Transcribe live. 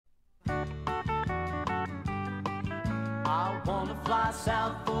wanna fly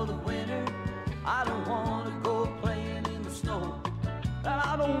south for the winter. I don't wanna go playing in the snow. And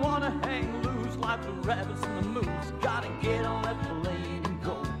I don't wanna hang loose like the rabbits and the moose. Gotta get on that plane and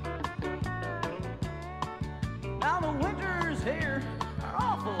go. Now the winters here are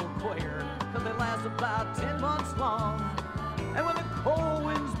awful queer, 'cause they last about 10 months long. And when the cold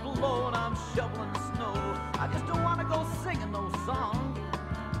winds blow and I'm shoveling snow, I just don't wanna go singing those songs.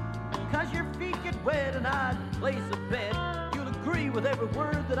 'Cause your feet get wet and I place a bet you'll agree with every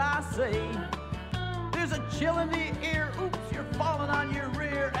word that I say. There's a chill in the air, oops, you're falling on your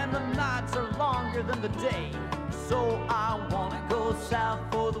rear, and the nights are longer than the day. So I wanna go south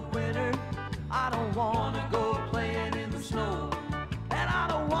for the winter. I don't wanna go playing in the snow. And I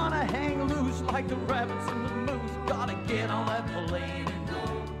don't wanna hang loose like the rabbits and the moose. Gotta get on that plane and go.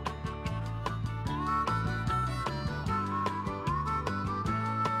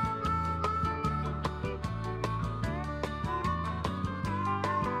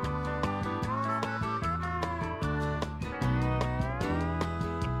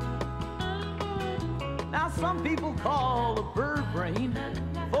 Now some people call a bird brain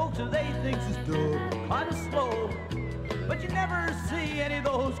folks who they think's is dumb, kinda slow. But you never see any of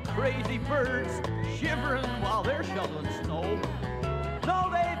those crazy birds shivering while they're shoveling snow. No,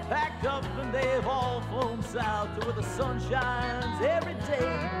 they've packed up and they've all flown south to where the sun shines every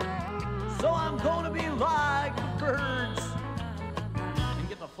day. So I'm gonna be like the birds and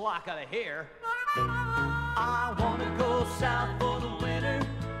get the flock out of here. I wanna go south for the winter.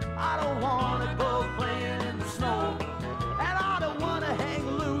 I don't wanna go playing